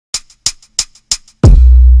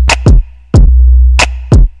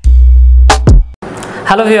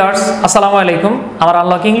Hello viewers, আসসালামু আলাইকুম। আমার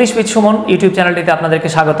unlock English with Suman YouTube চ্যানেলটিতে আপনাদেরকে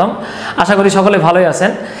স্বাগতম। আশা করি সকলে ভালোই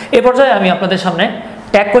আছেন। এই পর্যায়ে আমি আপনাদের সামনে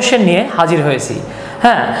ট্যাগ কোশ্চেন নিয়ে হাজির হয়েছি।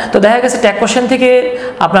 হ্যাঁ, তো দেখা গেছে ট্যাগ কোশ্চেন থেকে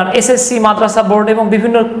আপনার এসএসসি, মাদ্রাসা, বোর্ড এবং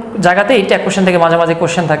বিভিন্ন জায়গাতেই ট্যাগ কোশ্চেন থেকে মাঝে মাঝে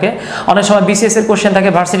কোশ্চেন থাকে। অনেক সময় বিসিএস এর কোশ্চেন থাকে,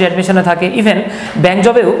 ভার্সিটি অ্যাডমিশনে থাকে, ইভেন ব্যাংক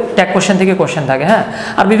জবেও ট্যাগ কোশ্চেন থেকে কোশ্চেন থাকে। হ্যাঁ,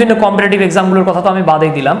 আর বিভিন্ন কম্পিটিটিভ এক্সামগুলোর কথা তো আমি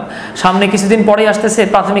বাদেই দিলাম। সামনে কিছুদিন পরেই আসতেছে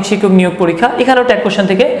প্রাথমিক শিক্ষক নিয়োগ পরীক্ষা, এখানেও ট্যাগ কোশ্চেন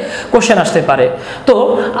থেকে কোশ্চেন আসতে পারে। তো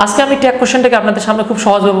আজকে আমি ট্যাগ কোশ্চেনটাকে আপনাদের সামনে খুব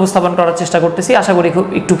সহজভাবে উপস্থাপন করার চেষ্টা করতেছি। আশা করি খুব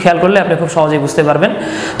একটু খেয়াল করলে আপনি খুব সহজেই বুঝতে পারবেন।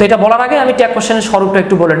 তো এটা বলার আগে আমি ট্যাগ কোশ্চেনের স্বরূপটা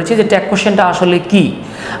একটু বলে নিচ্ছি যে ট্যাগ কোশ্চেনটা আসলে কি।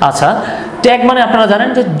 আচ্ছা, ট্যাগ মানে আপনারা জানেন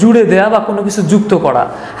যে জুড়ে দেওয়া বা কোনো কিছু যুক্ত করা।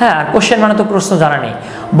 হ্যাঁ, আর কোশ্চেন মানে তো প্রশ্ন জানা নেই।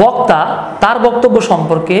 বক্তা তার বক্তব্য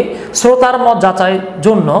সম্পর্কে শ্রোতার মত যাচাইয়ের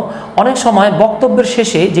জন্য অনেক সময় বক্তব্যের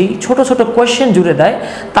শেষে যেই ছোট ছোট কোশ্চেন জুড়ে দেয়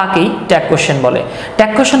তাকেই ট্যাগ কোশ্চেন বলে।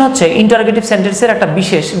 ট্যাগ কোশ্চেন হচ্ছে ইন্টারোগেটিভ সেন্টেন্সের একটা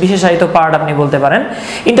বিশেষায়িত পার্ট আপনি বলতে পারেন।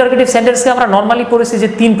 ইন্টারোগেটিভ সেন্টেন্সকে আমরা নর্মালি পড়েছি যে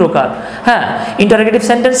 3 প্রকার। হ্যাঁ, ইন্টারোগেটিভ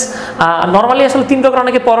সেন্টেন্স নর্মালি আসলে 3 প্রকার,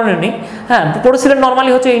 অনেকে পড়েননি। হ্যাঁ, পড়েছিলেন নর্মালি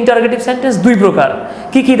হচ্ছে ইন্টারোগেটিভ সেন্টেন্স 2 প্রকার।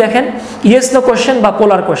 কি কি দেখেন? ইয়েস নো কোশ্চেন বা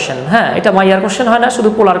পোলার কোশ্চেন। হ্যাঁ, এটা মাইয়ার কোশ্চেন হয় না, শুধু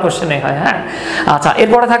পোলার কোশ্চেনই হয়। হ্যাঁ, আচ্ছা,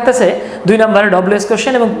 এরপরে থাকতেছে 2 নম্বরে ডব্লিউএস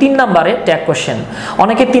কোশ্চেন এবং 3 নম্বরে ট্যাগ কোশ্চেন।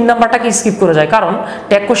 অনেকে 3 নাম্বারটাকে স্কিপ করে যায়, কারণ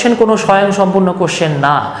ট্যাগ কোশ্চেন কোনো স্বয়ংসম্পূর্ণ কোশ্চেন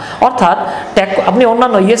না। অর্থাৎ ট্যাগ আপনি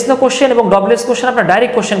অন্যান্য ইয়েস নো কোশ্চেন এবং ডব্লিউএস কোশ্চেন আপনার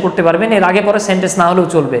ডাইরেক্ট কোশ্চেন করতে পারবেন, এর আগে পরে সেন্টেন্স না হলেও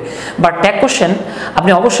চলবে। বাট ট্যাগ কোশ্চেন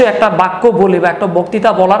আপনি অবশ্যই একটা বাক্য বলে বা একটা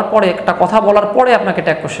বক্তৃতা বলার পরে, একটা কথা বলার পরে আপনাকে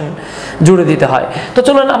ট্যাগ কোশ্চেন জুড়ে দিতে হয়। তো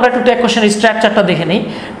চলুন আমরা একটু ট্যাগ কোশ্চেন স্ট্রাকচারটা দেখে নিই।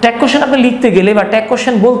 ট্যাগ কোশ্চেন আপনি লিখতে গেলে বা ট্যাগ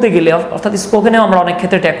কোশ্চেন বলতে গেলে, অর্থাৎ স্পোকেনেও আমরা অনেক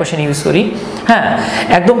ক্ষেত্রে ট্যাগ কোশ্চেন ইউজ করি। হ্যাঁ,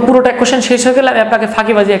 একদম পুরো ট্যাগ কোশ্চেন শেষ হয়ে গেলে আমি আপনাকে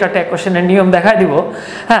ফাঁকিবাজি একটা ট্যাগ কোশ্চেনের নিয়ম দেখাই দিব।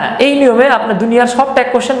 হ্যাঁ, এই নিয়মে আপনার দুনিয়ার সব ট্যাগ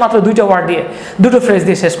কোশ্চেন মাত্র 2টা ওয়ার্ড দিয়ে, 2টো ফ্রেজ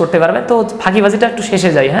দিয়ে শেষ করতে পারবেন। তো ফাঁকিবাজিটা একটু শেষে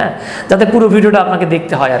যায়, হ্যাঁ, যাতে পুরো ভিডিওটা আপনাকে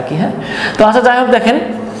দেখতে হয় আর কি। হ্যাঁ, তো আচ্ছা, যাই হোক, দেখেন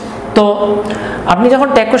তো আপনি যখন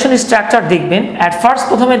ট্যাগ কোশ্চেনের স্ট্রাকচার দেখবেন, অ্যাট ফার্স্ট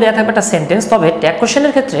প্রথমে দেওয়া থাকবে একটা সেন্টেন্স। তবে ট্যাগ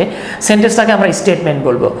কোশ্চেনের ক্ষেত্রে সেন্টেন্সটাকে আমরা স্টেটমেন্ট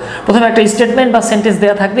বলবো। প্রথমে একটা স্টেটমেন্ট বা সেন্টেন্স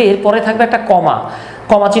দেওয়া থাকবে, এরপরে থাকবে একটা কমা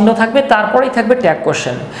চিহ্ন থাকবে, তারপরেই থাকবে ট্যাগ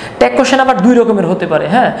কোশ্চেন। ট্যাগ কোশ্চেন আবার 2 রকমের হতে পারে।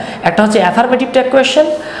 হ্যাঁ, একটা হচ্ছে অ্যাফার্মেটিভ ট্যাগ কোশ্চেন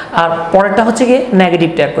আর পরেরটা হচ্ছে গিয়ে নেগেটিভ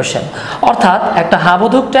ট্যাগ কোশ্চেন। অর্থাৎ একটা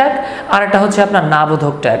হাবোধক ট্যাগ আর একটা হচ্ছে আপনার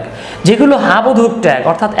নাবোধক ট্যাগ। যেগুলো হাবোধক ট্যাগ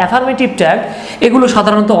অর্থাৎ অ্যাফার্মেটিভ ট্যাগ, এগুলো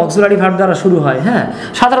সাধারণত অক্সিলারি ভার্ব দ্বারা শুরু হয়। হ্যাঁ,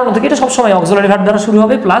 সাধারণত এটা সবসময় অক্সিলারি ভার্ব দ্বারা শুরু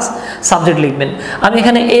হবে, প্লাস সাবজেক্ট লিখবেন। আমি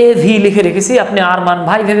এখানে এ ভি লিখে রেখেছি, আপনি আর মান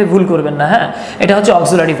ভাই ভেবে ভুল করবেন না। হ্যাঁ, এটা হচ্ছে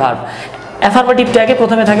অক্সিলারি ভার্ব। অ্যাফার্মেটিভ ট্যাগে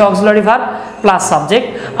প্রথমে থাকে অক্সিলারি ভার্ব প্লাস সাবজেক্ট,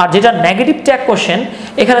 আর যেটা নেগেটিভ ট্যাগ কোশ্চেন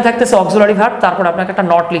এখানে থাকতেছে অক্সিলারি ভার্ব, তারপর আপনাকে একটা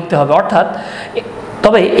নট লিখতে হবে। অর্থাৎ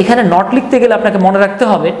তবে এখানে নট লিখতে গেলে আপনাকে মনে রাখতে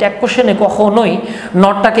হবে ট্যাগ কোশ্চেনে কখনোই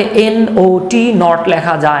নটটাকে NOT নট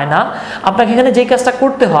লেখা যায় না। আপনাকে এখানে যেই কাজটা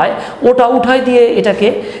করতে হয় ওটা উঠাই দিয়ে এটাকে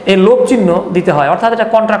লোপ চিহ্ন দিতে হয়, অর্থাৎ এটা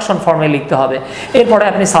কন্ট্রাকশন ফর্মে লিখতে হবে। এরপরে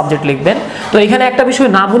আপনি সাবজেক্ট লিখবেন। তো এখানে একটা বিষয়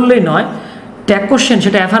না বললেই নয়, ট্যাগ কোশ্চেন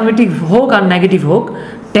সেটা অ্যাফার্মেটিভ হোক আর নেগেটিভ হোক,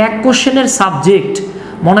 ট্যাগ কোশ্চেনের সাবজেক্ট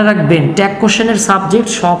মনে রাখবেন, ট্যাগ কোশ্চেনের সাবজেক্ট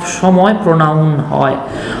সব সময় প্রোনাউন হয়।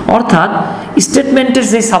 অর্থাৎ স্টেটমেন্টের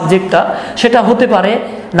যে সাবজেক্টটা সেটা হতে পারে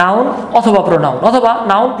নাউন অথবা প্রোনাউন, অথবা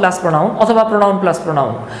নাউন প্লাস প্রোনাউন, অথবা প্রোনাউন প্লাস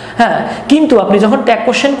প্রোনাউন। হ্যাঁ, কিন্তু আপনি যখন ট্যাগ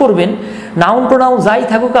কোশ্চেন করবেন, নাউন প্রোনাউন যাই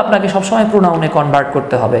থাকুক আপনাকে সবসময় প্রোনাউনে কনভার্ট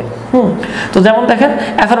করতে হবে। তো যেমন দেখেন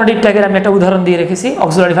অ্যাফার্মেটিভ ট্যাগের আমি একটা উদাহরণ দিয়ে রেখেছি,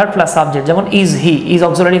 অক্সিলারি ভার্ব প্লাস সাবজেক্ট। যেমন is he, is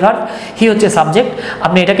auxiliary verb, হি হচ্ছে সাবজেক্ট।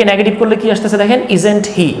 আপনি এটাকে নেগেটিভ করলে কি আসতেছে দেখেন, isn't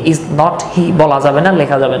he, is not he বলা যাবে না,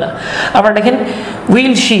 লেখা যাবে না। আবার দেখেন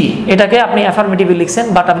উইল শি, এটাকে আপনি অ্যাফার্মেটিভলি লিখছেন,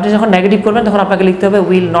 বাট আপনি যখন নেগেটিভ করবেন তখন আপনাকে লিখতে হবে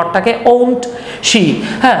উইল নটটাকে ওন্ট শি।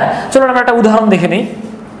 হ্যাঁ, চলুন আমরা একটা উদাহরণ দেখে নিই।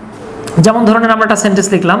 যেমন ধরনের আমরা একটা সেন্টেন্স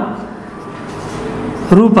লিখলাম,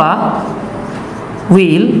 রূপা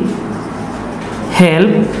উইল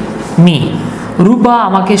হেল্প মি, রূপা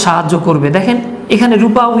আমাকে সাহায্য করবে। দেখেন এখানে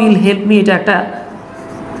রূপা উইল হেল্প মি, এটা একটা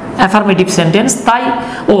অ্যাফার্মেটিভ সেন্টেন্স। তাই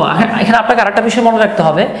এখানে আপনাকে আরেকটা বিষয় মনে রাখতে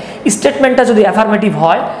হবে, স্টেটমেন্টটা যদি অ্যাফার্মেটিভ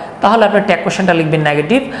হয় তাহলে আপনার ট্যাগ কোশ্চেনটা লিখবেন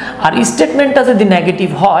নেগেটিভ, আর স্টেটমেন্টটা যদি নেগেটিভ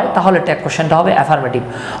হয় তাহলে ট্যাগ কোশ্চেনটা হবে অ্যাফার্মেটিভ।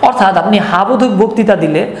 অর্থাৎ আপনি হাবোধক বক্তৃতা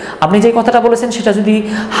দিলে আপনি যে কথাটা বলেছেন সেটা যদি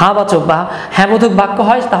হাবাচক বা হ্যাবোধক বাক্য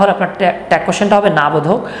হয় তাহলে আপনার ট্যাগ কোশ্চেনটা হবে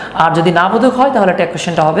নাবোধক, আর যদি নাবোধক হয় তাহলে ট্যাগ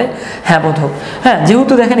কোশ্চেনটা হবে হ্যাবোধক। হ্যাঁ,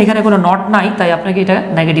 যেহেতু দেখেন এখানে কোনো নট নাই তাই আপনাকে এটা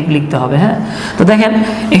নেগেটিভ লিখতে হবে। হ্যাঁ, তো দেখেন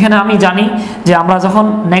এখানে আমি জানি যে আমরা যখন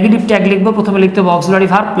নেগেটিভ ট্যাগ লিখবো প্রথমে লিখতে হবে অক্সিলারি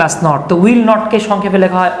ভার্ব প্লাস নট। তো উইল নটকে সংক্ষেপে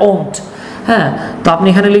লেখা হয় ওন্ট। হ্যাঁ, তো আপনি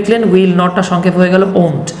এখানে লিখলেন উইল নটটা সংক্ষেপ হয়ে গেল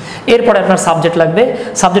ওন্ট। এরপরে আপনার সাবজেক্ট লাগবে,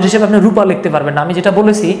 সাবজেক্ট হিসেবে আপনি রূপা লিখতে পারবেন না। আমি যেটা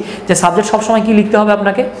বলেছি যে সাবজেক্ট সবসময় কি লিখতে হবে,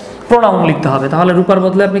 আপনাকে প্রোনাউন লিখতে হবে। তাহলে রূপার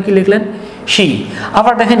বদলে আপনি কি লিখলেন, শি।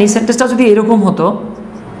 আবার দেখেন এই সেন্টেন্সটা যদি এরকম হতো,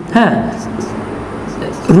 হ্যাঁ,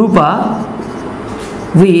 রূপা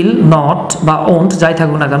উইল নট বা ওন্ট যাই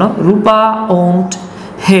থাকুক না কেন, রূপা ওন্ট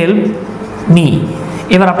হেল্প মি।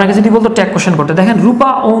 এবার আপনাকে যদি বলতো ট্যাগ কোশ্চেন করতে, দেখেন রূপা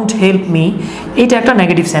ওন্ট হেল্প মি, এটা একটা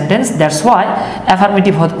negative sentence, that's why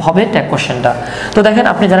affirmative হবে ট্যাগ কোশ্চেনটা। তো দেখেন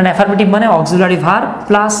আপনি জানেন অ্যাফার্মেটিভ মানে অক্সিলারি ভার্ব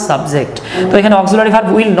প্লাস সাবজেক্ট। তো এখানে অক্সিলারি ভার্ব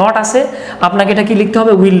উইল নট আছে, আপনাকে এটা কি লিখতে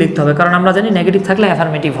হবে, উইল লিখতে হবে, কারণ আমরা জানি নেগেটিভ থাকলে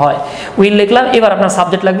অ্যাফার্মেটিভ হয়। উইল লিখলাম, এবার আপনার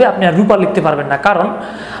সাবজেক্ট লাগবে, আপনি আর রূপা লিখতে পারবেন না, কারণ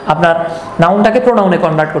আপনার নাউনটাকে প্রোনাউনে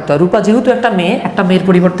কনভার্ট করতে হয়। রূপা যেহেতু একটা মেয়ের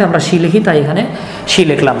পরিবর্তে আমরা শি লিখি, তাই এখানে শি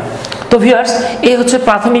লিখলাম। তো ভিউয়ার্স, এই হচ্ছে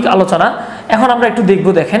প্রাথমিক আলোচনা। এখন আমরা একটু দেখব,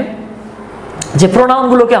 দেখেন যে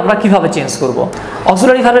প্রোনাউনগুলোকে আমরা কিভাবে চেঞ্জ করব।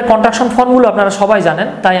 অক্সিলারি ভার্বের কন্ট্রাকশন ফর্মগুলো আপনারা সবাই জানেন,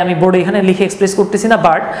 তাই আমি বোর্ডে এখানে লিখে এক্সপ্রেস করতেছি না,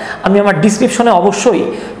 বাট আমি আমার ডিসক্রিপশনে অবশ্যই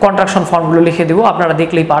কন্ট্রাকশন ফর্মগুলো লিখে দেবো, আপনারা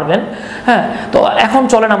দেখলেই পারবেন। হ্যাঁ, তো এখন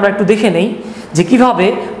চলেন আমরা একটু দেখে নেই যে কিভাবে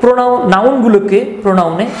নাউনগুলোকে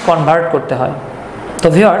প্রোনাউনে কনভার্ট করতে হয়। তো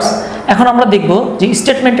ভিউয়ার্স, এখন আমরা দেখব যে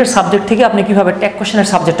স্টেটমেন্টের সাবজেক্ট থেকে আপনি কিভাবে ট্যাগ কোশ্চেনের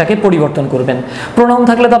সাবজেক্টটাকে পরিবর্তন করবেন। প্রোনাউন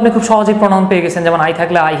থাকলে তো আপনি খুব সহজেই প্রোনাউন পেয়ে গেছেন, যেমন আই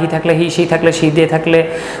থাকলে আই, হি থাকলে হি, সি থাকলে সি, দে থাকলে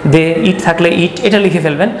দে, ইট থাকলে ইট, এটা লিখে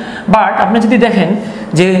ফেলবেন। বাট আপনি যদি দেখেন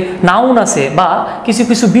যে নাউন আছে বা কিছু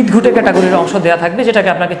কিছু বিদঘুটে ক্যাটাগরির অংশ দেওয়া থাকবে, যেটাকে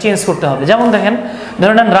আপনাকে চেঞ্জ করতে হবে। যেমন দেখেন,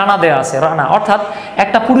 ধরে নেন রানা দেওয়া আছে, রানা অর্থাৎ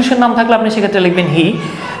একটা পুরুষের নাম থাকলে আপনি সেক্ষেত্রে লিখবেন হি।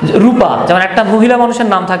 রূপা যেমন একটা মহিলা মানুষের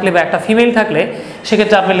নাম থাকলে বা একটা ফিমেল থাকলে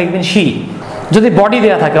সেক্ষেত্রে আপনি লিখবেন শি। যদি বডি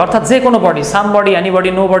দেওয়া থাকে, অর্থাৎ যে কোনো বডি, সাম body, any body,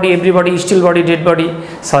 no body, every body, steel body, dead body,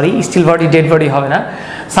 sorry steel body dead body হবে না,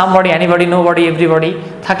 সাম body, any body, no body, every body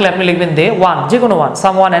থাকলে আপনি লিখবেন দে। ওয়ান, যে কোনো one,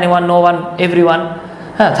 some one, any one, no one, every one,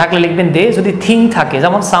 হ্যাঁ থাকলে লিখবেন দে। যদি থিং থাকে,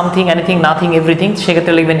 যেমন সামথিং, এনিথিং, নাথিং, এভরিথিং,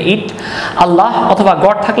 সেক্ষেত্রে লিখবেন ইট। আল্লাহ অথবা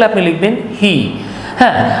গড থাকলে আপনি লিখবেন হি।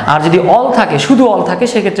 হ্যাঁ, আর যদি অল থাকে, শুধু অল থাকে,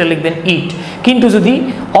 সেক্ষেত্রে লিখবেন ইট। কিন্তু যদি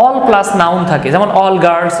অল প্লাস নাউন থাকে, যেমন all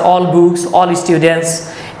girls, all books, all students,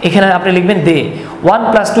 এখানে আপনি লিখবেন দে। 1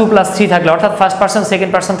 + 2 + 3 থাকলে, অর্থাৎ first person,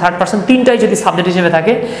 second person, third person তিনটাই যদি সাবজেক্ট হিসেবে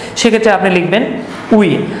থাকে, সেক্ষেত্রে আপনি লিখবেন উই।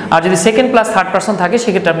 আর যদি সেকেন্ড প্লাস থার্ড পার্সন থাকে,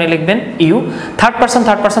 সেক্ষেত্রে আপনি লিখবেন ইউ। থার্ড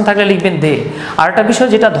পার্সন থাকলে লিখবেন দে। আর একটা বিষয়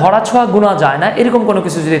যেটা ধরা ছোঁয়া গুণা যায় না, এরকম কোনো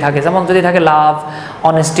কিছু যদি থাকে, যেমন যদি থাকে লাভ,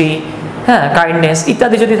 অনেস্টি, হ্যাঁ কাইন্ডনেস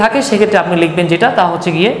ইত্যাদি যদি থাকে, সেক্ষেত্রে আপনি লিখবেন যেটা, তা হচ্ছে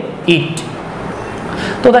গিয়ে ইট।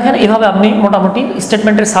 তো দেখেন, এভাবে আপনি মোটামুটি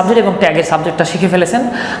স্টেটমেন্টের সাবজেক্ট এবং ট্যাগের সাবজেক্টটা শিখে ফেলেছেন।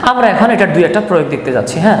 আমরা এখন এটার দুই একটা প্রয়োগ দেখতে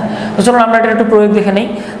যাচ্ছি। হ্যাঁ, তো চলুন আমরা এটা একটু প্রয়োগ দেখে নেই।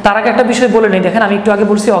 তার আগে একটা বিষয় বলে নেই, দেখেন আমি একটু আগে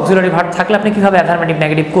বলছি অক্সিলারি ভার্ব থাকলে আপনি কীভাবে অ্যাফার্মেটিভ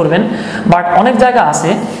নেগেটিভ করবেন, বাট অনেক জায়গা আছে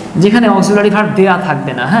যেখানে অক্সিলারি ভার্ব দেওয়া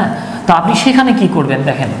থাকবে না। হ্যাঁ, তো আপনি সেখানে কি করবেন,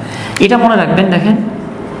 দেখেন এটা মনে রাখবেন। দেখেন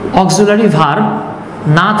অক্সিলারি ভার্ব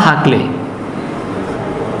না থাকলে,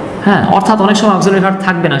 হ্যাঁ অর্থাৎ অনেক সময় অক্সিলারি ভার্ব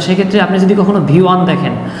থাকবে না, সেক্ষেত্রে আপনি যদি কখনো V1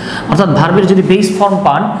 দেখেন, অর্থাৎ ভার্বের যদি বেস ফর্ম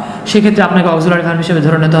পান, সেক্ষেত্রে আপনাকে অক্সিলারি ভার্ব হিসেবে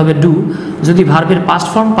ধরে নিতে হবে ডু। যদি ভার্বের পাস্ট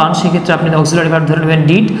ফর্ম পান, সেক্ষেত্রে আপনি অক্সিলারি ভার্ব ধরে নেবেন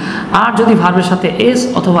ডিড। আর যদি ভার্বের সাথে এস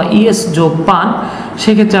অথবা ইএস যোগ পান,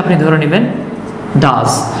 সেক্ষেত্রে আপনি ধরে নেবেন ডাজ।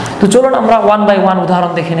 তো চলুন আমরা 1 বাই 1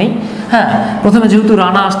 উদাহরণ দেখে নেই। হ্যাঁ, প্রথমে যেহেতু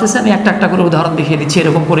রানা আসতেছে, আমি একটা একটা করে উদাহরণ দেখিয়ে দিচ্ছি,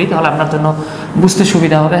 এরকম করেই, তাহলে আপনার জন্য বুঝতে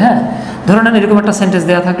সুবিধা হবে। হ্যাঁ, ধরে নেন এরকম একটা সেন্টেন্স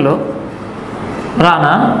দেওয়া থাকলো,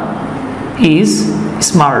 রানা ইজ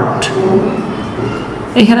স্মার্ট।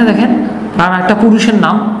 এখানে দেখেন রানা একটা পুরুষের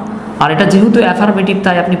নাম, আর এটা যেহেতু অ্যাফার্মেটিভ,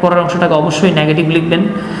 তাই আপনি পরের অংশটাকে অবশ্যই নেগেটিভ লিখবেন।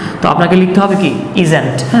 তো আপনাকে লিখতে হবে কি,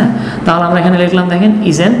 ইজেন্ট। হ্যাঁ, তাহলে আমরা এখানে লিখলাম, দেখেন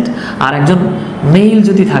ইজেন্ট। আর একজন মেল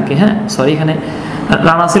যদি থাকে, হ্যাঁ সরি এখানে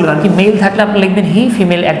রানা ছিল আর কি, মেল থাকলে আপনি লিখবেন হি,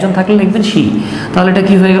 ফিমেল একজন থাকলে লিখবেন শি। তাহলে এটা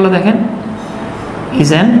কি হয়ে গেল, দেখেন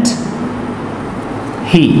ইজেন্ট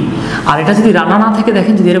হি। আর এটা যদি রানা না থেকে,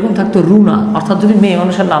 দেখেন যদি এরকম থাকতো রুনা, অর্থাৎ যদি মেয়ে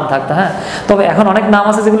মানুষের নাম থাকতো। হ্যাঁ, তবে এখন অনেক নাম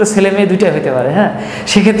আছে যেগুলো ছেলে মেয়ে দুইটাই হতে পারে। হ্যাঁ,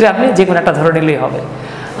 সেক্ষেত্রে আপনি যে কোনো একটা ধরে নিলেই হবে।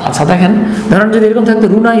 আচ্ছা দেখেন, ধরেন যদি এরকম থাকতো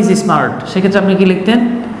রুনা ইজ স্মার্ট, সেক্ষেত্রে আপনি কি লিখতেন,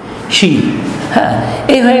 শি। হ্যাঁ,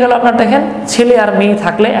 এই হয়ে গেল আপনার। দেখেন ছেলে আর মেয়ে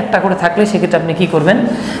থাকলে, একটা করে থাকলে, সেক্ষেত্রে আপনি কি করবেন।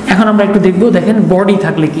 এখন আমরা একটু দেখবো, দেখেন বডি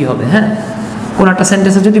থাকলে কি হবে। হ্যাঁ, কোনো একটা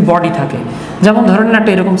সেন্টেন্সে যদি বডি থাকে, যেমন ধরেন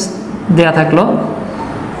একটা এরকম দেয়া থাকলো,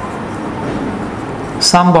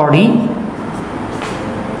 somebody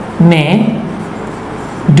may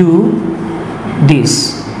do this,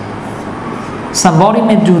 somebody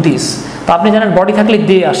may do this। তো আপনি জানেন বডি থাকলে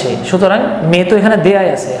দে আসে, সুতরাং মে তো এখানে দেয়াই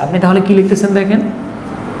আছে, আপনি তাহলে কি লিখতেছেন, দেখেন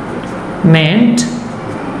meant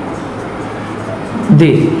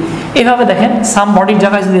they। এভাবে দেখেন somebody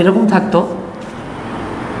জায়গায় যদি এরকম থাকতো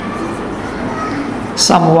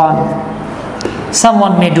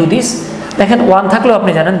someone may do this, দেখেন ওয়ান থাকলেও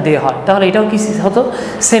আপনি জানেন দে হয়, তাহলে এটাও কি হতো,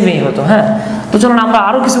 সেমই হতো। হ্যাঁ, তো চলুন আমরা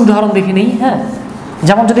আরও কিছু উদাহরণ দেখে নিই। হ্যাঁ,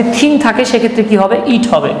 যেমন যদি থিং থাকে, সেক্ষেত্রে কি হবে, ইট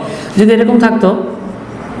হবে। যদি এরকম থাকতো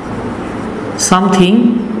সামথিং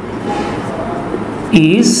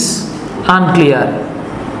ইজ আনক্লিয়ার,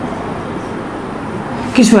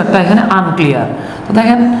 কিছু একটা এখানে আনক্লিয়ার। তো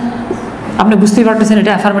দেখেন আপনি বুঝতেই পারতেছেন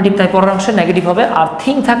এটা অ্যাফার্মেটিভ, তাই পরের অংশে নেগেটিভ হবে। আর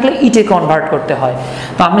থিং থাকলে ইটে কনভার্ট করতে হয়।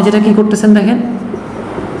 তো আপনি যেটা কি করতেছেন দেখেন,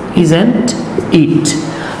 ইজন্ট ইট।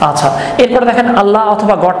 আচ্ছা, এরপরে দেখেন আল্লাহ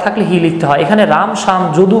অথবা গড থাকলে হি লিখতে হয়। এখানে রাম, শাম,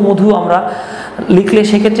 যদু, মধু আমরা লিখলে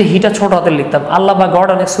সেক্ষেত্রে হিটা ছোট হাতে লিখতাম। আল্লাহ বা গড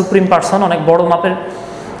অনেক সুপ্রিম পারসন, অনেক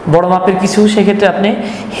বড় মাপের কিছু, সেক্ষেত্রে আপনি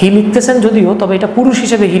হি লিখতেছেন যদিও, তবে এটা পুরুষ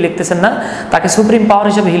হিসেবে হি লিখতেছেন না, তাকে সুপ্রিম পাওয়ার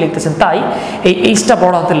হিসেবে হি লিখতেছেন, তাই এই এইচটা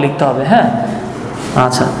বড় হাতের লিখতে হবে। হ্যাঁ,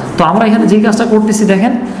 আচ্ছা, তো আমরা এখানে যে কাজটা করতেছি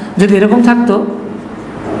দেখেন, যদি এরকম থাকতো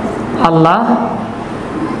আল্লাহ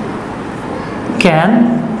ক্যান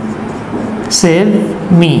সেভ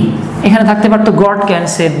মি, এখানে থাকতে পারতো গড ক্যান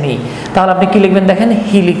সেভ মি, তাহলে আপনি কি লিখবেন দেখেন,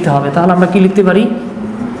 হি লিখতে হবে। তাহলে আমরা কি লিখতে পারি,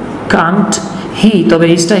 কান্ট হি, তবে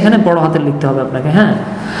এইচটা এখানে বড় হাতের লিখতে হবে আপনাকে। হ্যাঁ,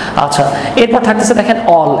 আচ্ছা, এরপর থাকতেছে দেখেন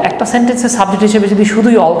অল। একটা সেন্টেন্সের সাবজেক্ট হিসেবে যদি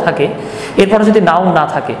শুধুই অল থাকে, এরপরে যদি নাউন না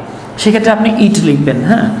থাকে, সেক্ষেত্রে আপনি ইট লিখবেন।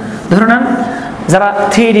 হ্যাঁ, ধরুন যারা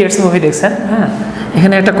 3 Idiots মুভি দেখছেন, হ্যাঁ,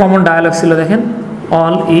 এখানে একটা কমন ডায়ালগ ছিল দেখেন,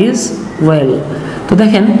 অল ইজ ওয়েল। তো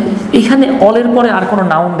দেখেন এখানে অলের পরে আর কোনো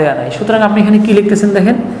নাউন দেয়া নাই, সুতরাং আপনি এখানে কি লিখতেছেন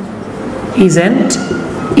দেখেন, ইজন্ট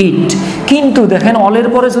ইট। কিন্তু দেখেন অলের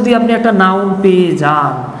পরে যদি আপনি একটা নাউন পেয়ে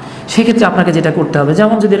যান, সেক্ষেত্রে আপনাকে যেটা করতে হবে,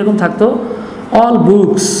 যেমন যদি এরকম থাকতো অল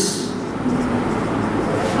বুকস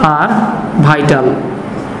আর ভাইটাল,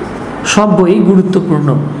 সব বই গুরুত্বপূর্ণ।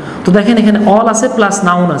 তো দেখেন এখানে অল আছে প্লাস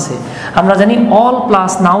নাউন আছে, আমরা জানি অল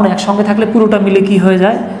প্লাস নাউন একসঙ্গে থাকলে পুরোটা মিলে কি হয়ে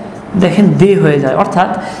যায় দেখেন, দে হয়ে যায়, অর্থাৎ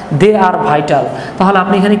দে আর ভাইটাল। তাহলে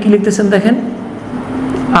আপনি এখানে কি লিখতেছেন দেখেন,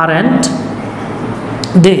 আরন্ট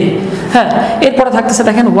দে। হ্যাঁ, এরপরে থাকতেছে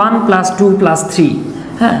দেখেন 1 + 2 + 3।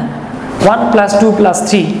 হ্যাঁ, 1 + 2 +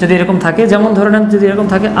 3 যদি এরকম থাকে, যেমন ধরে নেন যদি এরকম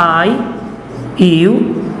থাকে I, you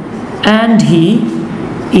and he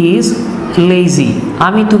is lazy,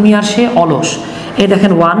 আমি, তুমি আর সে অলস। এই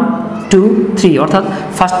দেখেন 1 2 3, অর্থাৎ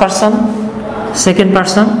first person, second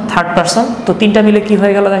person, third person, তো তিনটা মিলে কি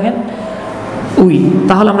হয়ে গেল দেখেন, উই।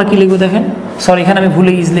 তাহলে আমরা কি লিখবো দেখেন, সরি এখানে আমি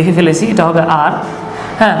ভুলে ইজ লিখে ফেলেছি, এটা হবে আর।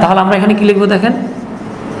 হ্যাঁ, তাহলে আমরা এখানে কি লিখবো দেখেন,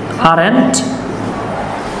 আরন্ট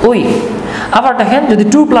উই। আবার দেখেন যদি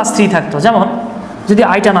 2 + 3 থাকতো, যেমন যদি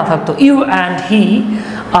আইটা না থাকতো, you and he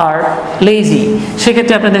R lazy,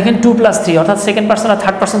 সেক্ষেত্রে আপনি দেখেন 2 + 3, অর্থাৎ সেকেন্ড পারসন আর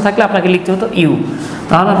থার্ড পারসন থাকলে আপনাকে লিখতে হতো ইউ,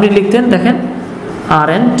 তাহলে আপনি লিখতেন দেখেন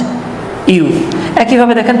আরন্ট ইউ।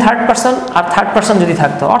 একইভাবে দেখেন থার্ড পারসন আর থার্ড পারসন যদি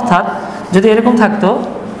থাকতো, অর্থাৎ যদি এরকম থাকতো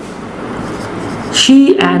she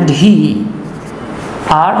and he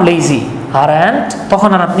R lazy aren't, তখন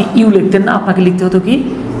আর আপনি ইউ লিখতেন না, আপনাকে লিখতে হতো কি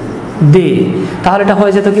দে। তাহলে এটা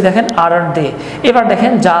হয়ে যেত কি দেখেন, আরন্ট দে। এবার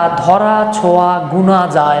দেখেন যা ধরা ছোঁয়া গুণা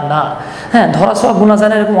যায় না। হ্যাঁ, ধরা ছোঁয়া গুণা যায়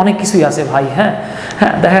না, এরকম অনেক কিছুই আছে ভাই। হ্যাঁ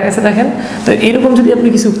হ্যাঁ, দেখা গেছে দেখেন, তো এরকম যদি আপনি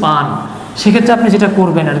কিছু পান, সেক্ষেত্রে আপনি যেটা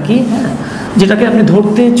করবেন আর কি, হ্যাঁ, যেটাকে আপনি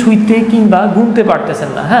ধরতে, ছুঁইতে কিংবা গুনতে পারতেছেন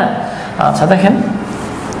না। হ্যাঁ, আচ্ছা দেখেন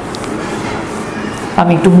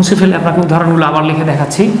আমি একটু মুছে ফেলে আপনাকে উদাহরণগুলো আবার লিখে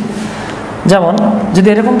দেখাচ্ছি। যেমন যদি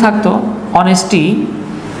এরকম থাকতো অনেস্টি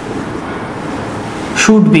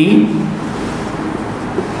শুড বি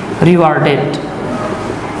রিওয়ার্ডেড।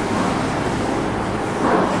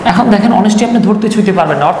 এখন দেখেন অনেস্টি আপনি ধরতে ছুঁতে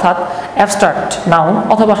পারবেন না, অর্থাৎ অ্যাবস্ট্রাক্ট নাউন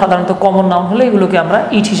অথবা সাধারণত কমন নাউন হলে এগুলোকে আমরা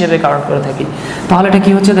ইট হিসেবে কাউন্ট করে থাকি। তাহলে এটা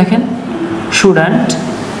কি হচ্ছে দেখেন, শুডন্ট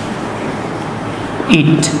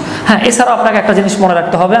ইট। হ্যাঁ, এছাড়াও আপনাকে একটা জিনিস মনে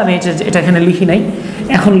রাখতে হবে, আমি এটা এখানে লিখি নাই,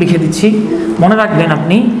 এখন লিখে দিচ্ছি। মনে রাখবেন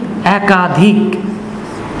আপনি একাধিক,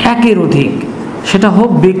 একের অধিক, সেটা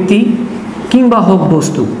হোক ব্যক্তি কিংবা হোক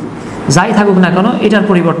বস্তু, যাই থাকুক না কেন, এটার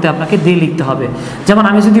পরিবর্তে আপনাকে দে লিখতে হবে। যেমন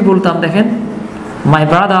আমি যদি বলতাম দেখেন মাই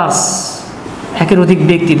ব্রাদার্স, একের অধিক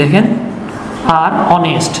ব্যক্তি দেখেন, আর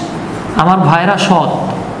অনেস্ট, আমার ভাইরা সৎ।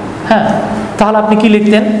 হ্যাঁ, তাহলে আপনি কি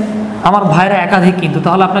লিখতেন, আমার ভাইরা একাধিক কিন্তু,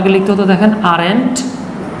 তাহলে আপনাকে লিখতে হতো দেখেন আরন্ট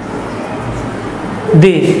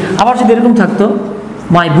দে। আবার যদি এরকম থাকতো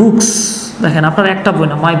মাই বুকস, দেখেন আপনার একটা বই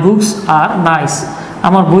না, মাই বুকস আর নাইস,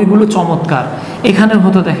 আমার বইগুলো চমৎকার, এখানে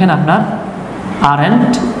হতো দেখেন আপনার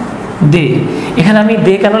আরন্ট দে। এখানে আমি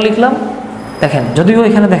দে কেন লিখলাম দেখেন, যদিও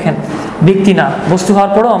এখানে দেখেন ব্যক্তি না বস্তু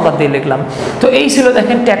হওয়ার পরেও আমরা দে লিখলাম। তো এই ছিল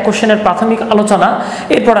দেখেন ট্যাগ কোশ্চেনের প্রাথমিক আলোচনা।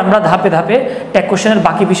 এরপর আমরা ধাপে ধাপে ট্যাগ কোশ্চেনের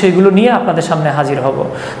বাকি বিষয়গুলো নিয়ে আপনাদের সামনে হাজির হব।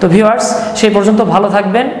 তো ভিউয়ার্স, সেই পর্যন্ত ভালো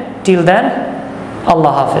থাকবেন। টিল দেন,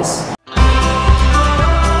 আল্লাহ হাফেজ।